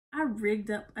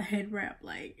rigged up a head wrap.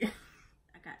 Like,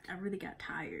 I really got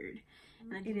tired.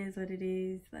 And it is what it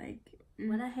is. Like,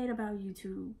 what I hate about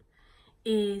YouTube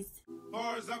is, as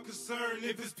far as I'm concerned,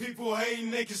 if it's people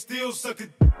hating, they can still suck a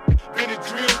been a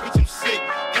drill, bitch, I'm sick.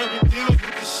 Urban deals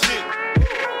with this shit.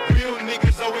 Real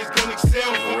niggas always gonna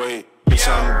excel for wait. Bitch,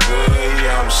 I'm good,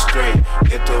 yeah, I'm straight.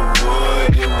 Hit the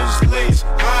wood, it was late.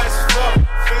 high as fuck,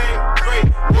 feeling great.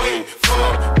 Wait,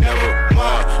 fuck, never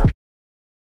mind.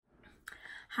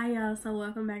 hi y'all, so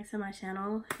welcome back to my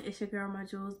channel. It's your girl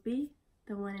Bmyjewels,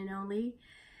 the one and only.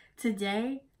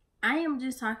 Today, I am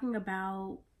just talking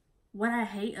about what I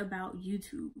hate about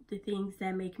YouTube. The things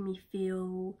that make me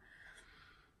feel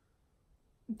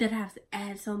that I have to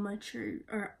add so much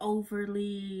or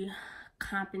overly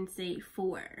compensate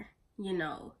for, you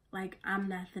know, like I'm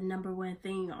not the #1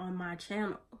 thing on my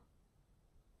channel,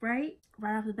 right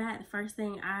off the bat. The first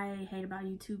thing I hate about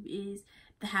YouTube is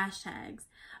the hashtags.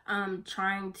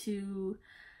 Trying to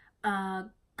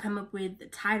come up with the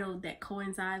title that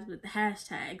coincides with the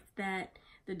hashtags, that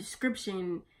the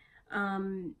description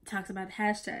talks about the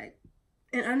hashtag.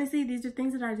 And honestly, these are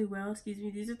things that I do well,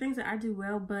 these are things that I do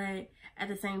well, but at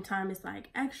the same time, it's like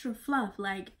extra fluff.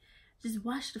 Like, just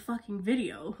watch the fucking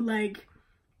video. Like,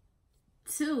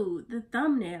 2, the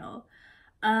thumbnail.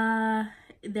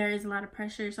 There is a lot of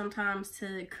pressure sometimes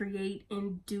to create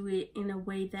and do it in a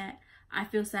way that I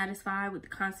feel satisfied with the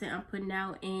content I'm putting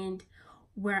out, and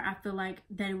where I feel like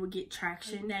that it would get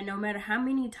traction. That no matter how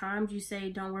many times you say,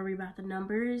 don't worry about the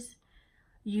numbers,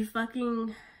 you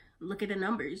fucking look at the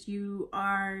numbers. You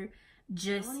are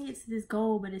just wanting to get to this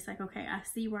goal, but it's like, okay, I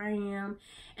see where I am,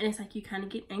 and it's like you kind of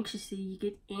get anxious, you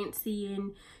get antsy,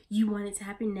 and you want it to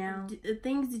happen now. The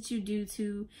things that you do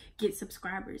to get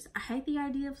subscribers. I hate the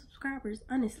idea of subscribers,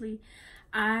 honestly.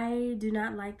 I do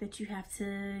not like that you have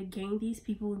to gain these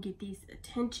people and get these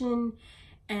attention,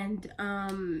 and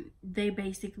they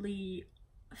basically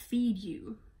feed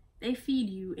you. They feed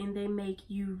you and they make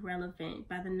you relevant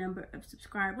by the number of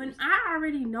subscribers. When I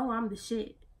already know I'm the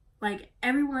shit. Like,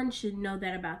 everyone should know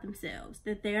that about themselves,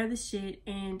 that they are the shit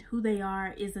and who they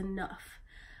are is enough.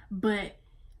 But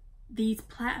these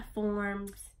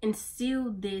platforms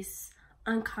instill this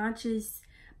unconscious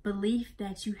belief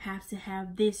that you have to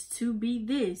have this to be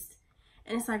this.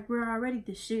 And it's like, we're already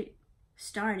the shit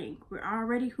starting. We're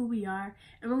already who we are,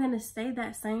 and we're gonna stay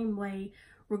that same way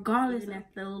regardless. And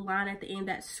at the line at the end,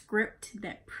 that script,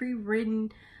 that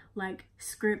pre-written like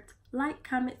script, like,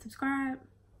 comment, subscribe.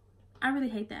 I really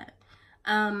hate that.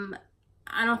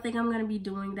 I don't think I'm gonna be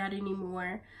doing that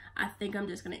anymore. I think I'm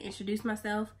just gonna introduce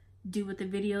myself, do what the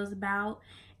video is about,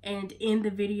 and end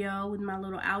the video with my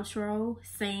little outro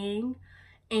saying,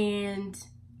 and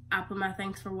I put my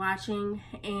thanks for watching,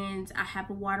 and I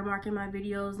have a watermark in my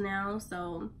videos now,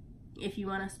 so if you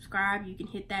want to subscribe, you can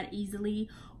hit that easily,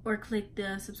 or click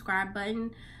the subscribe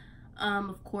button,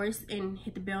 of course, and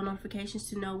hit the bell notifications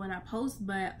to know when I post.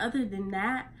 But other than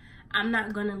that, I'm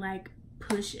not gonna like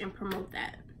push and promote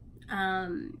that.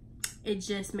 It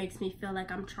just makes me feel like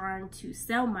I'm trying to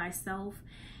sell myself,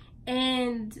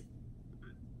 and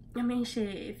I mean,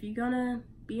 shit, if you're gonna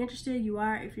be interested, you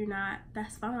are. If you're not,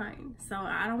 that's fine. So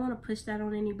I don't want to push that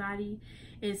on anybody.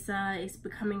 It's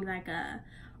becoming like a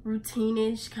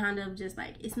routine-ish kind of, just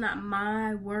like, it's not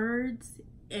my words,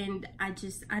 and I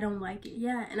don't like it.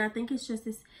 Yeah, and I think it's just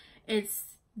this,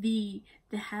 it's the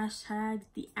hashtags,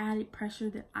 the added pressure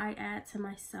that I add to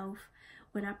myself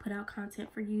when I put out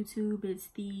content for YouTube. It's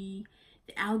the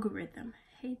algorithm.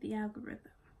 I hate the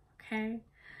algorithm, okay?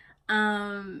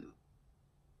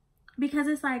 Because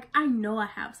it's like, I know I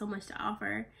have so much to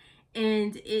offer,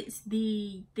 and it's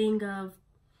the thing of,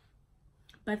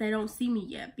 but they don't see me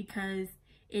yet because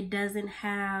it doesn't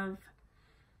have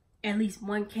at least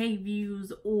 1K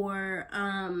views or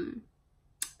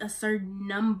a certain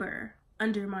number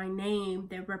under my name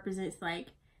that represents like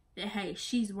that, hey,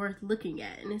 she's worth looking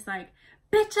at. And it's like,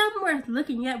 bitch, I'm worth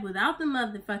looking at without the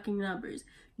motherfucking numbers.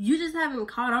 You just haven't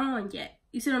caught on yet.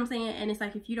 You see what I'm saying? And it's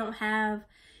like, if you don't have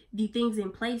the things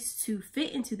in place to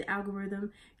fit into the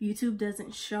algorithm, YouTube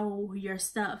doesn't show your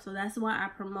stuff. So that's why I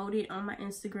promote it on my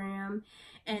Instagram.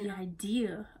 And the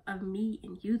idea of me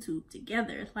and YouTube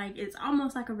together, like, it's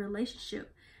almost like a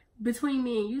relationship between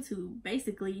me and YouTube,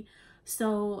 basically.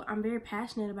 So I'm very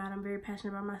passionate about it. I'm very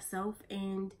passionate about myself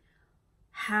and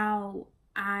how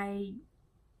I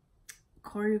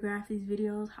choreograph these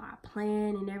videos, how I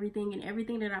plan and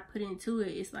everything that I put into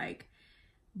it. It's like,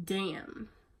 damn,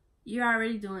 you're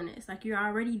already doing this. Like, you're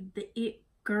already the it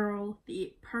girl, the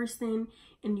it person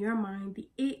in your mind, the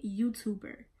it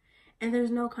YouTuber. And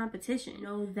there's no competition. You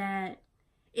know that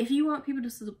if you want people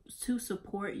to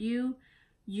support you,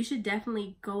 you should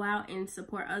definitely go out and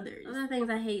support others. Other things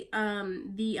I hate,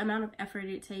 the amount of effort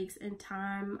it takes and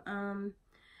time.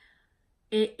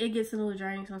 It gets a little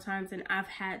draining sometimes, and I've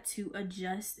had to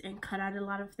adjust and cut out a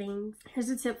lot of things. Here's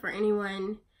a tip for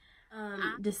anyone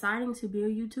deciding to be a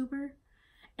YouTuber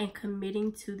and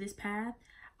committing to this path.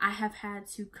 I have had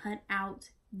to cut out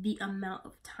the amount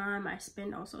of time I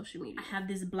spend on social media. I have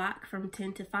this block from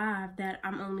 10 to 5 that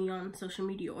I'm only on social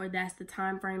media, or that's the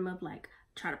time frame of like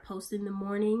try to post in the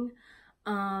morning,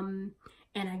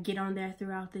 and I get on there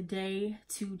throughout the day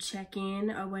to check in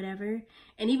or whatever.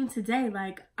 And even today,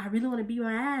 like, I really want to beat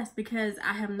my ass because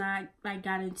I have not like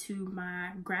got into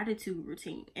my gratitude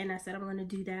routine, and I said I'm going to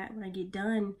do that when I get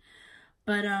done.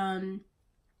 But I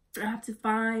have to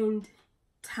find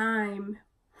time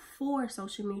for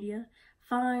social media,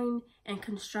 find and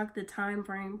construct the time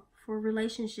frame for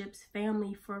relationships,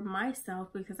 family, for myself,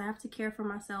 because I have to care for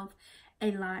myself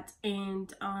a lot,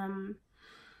 and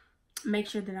make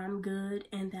sure that I'm good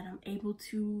and that I'm able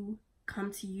to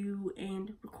come to you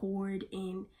and record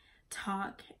and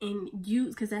talk and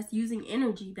use, because that's using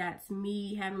energy. That's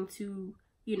me having to,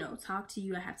 you know, talk to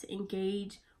you. I have to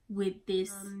engage with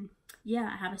this.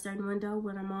 Yeah, I have a certain window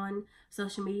when I'm on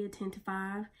social media, 10 to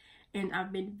 5, and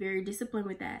I've been very disciplined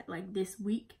with that, like this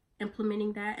week,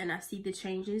 implementing that, and I see the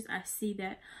changes. I see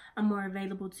that I'm more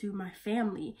available to my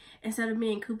family instead of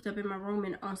being cooped up in my room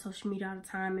and on social media all the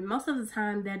time. And most of the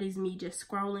time that is me just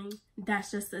scrolling. That's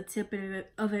just a tip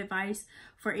of advice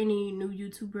for any new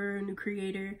YouTuber, new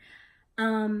creator.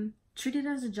 Treat it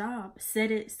as a job.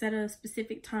 Set a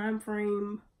specific time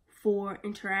frame for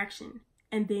interaction,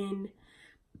 and then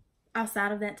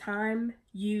outside of that time,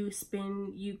 you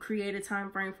create a time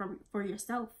frame for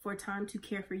yourself, for time to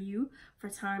care for you, for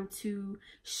time to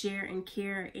share and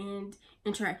care and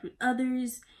interact with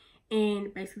others.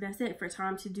 And basically that's it, for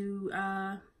time to do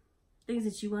things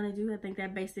that you want to do. I think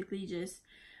that basically just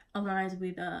aligns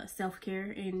with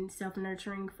self-care and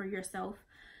self-nurturing for yourself.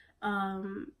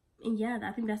 And yeah,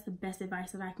 I think that's the best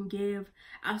advice that I can give,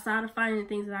 outside of finding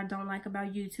things that I don't like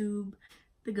about YouTube.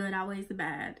 The good outweighs the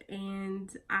bad,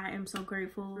 and I am so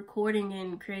grateful recording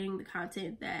and creating the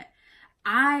content that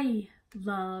I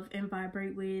love and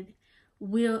vibrate with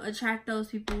will attract those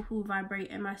people who vibrate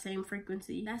at my same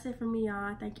frequency. That's it for me,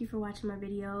 y'all. Thank you for watching my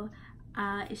video.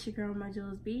 It's your girl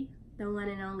Bmyjewels, the one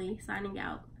and only, signing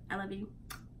out. I love you.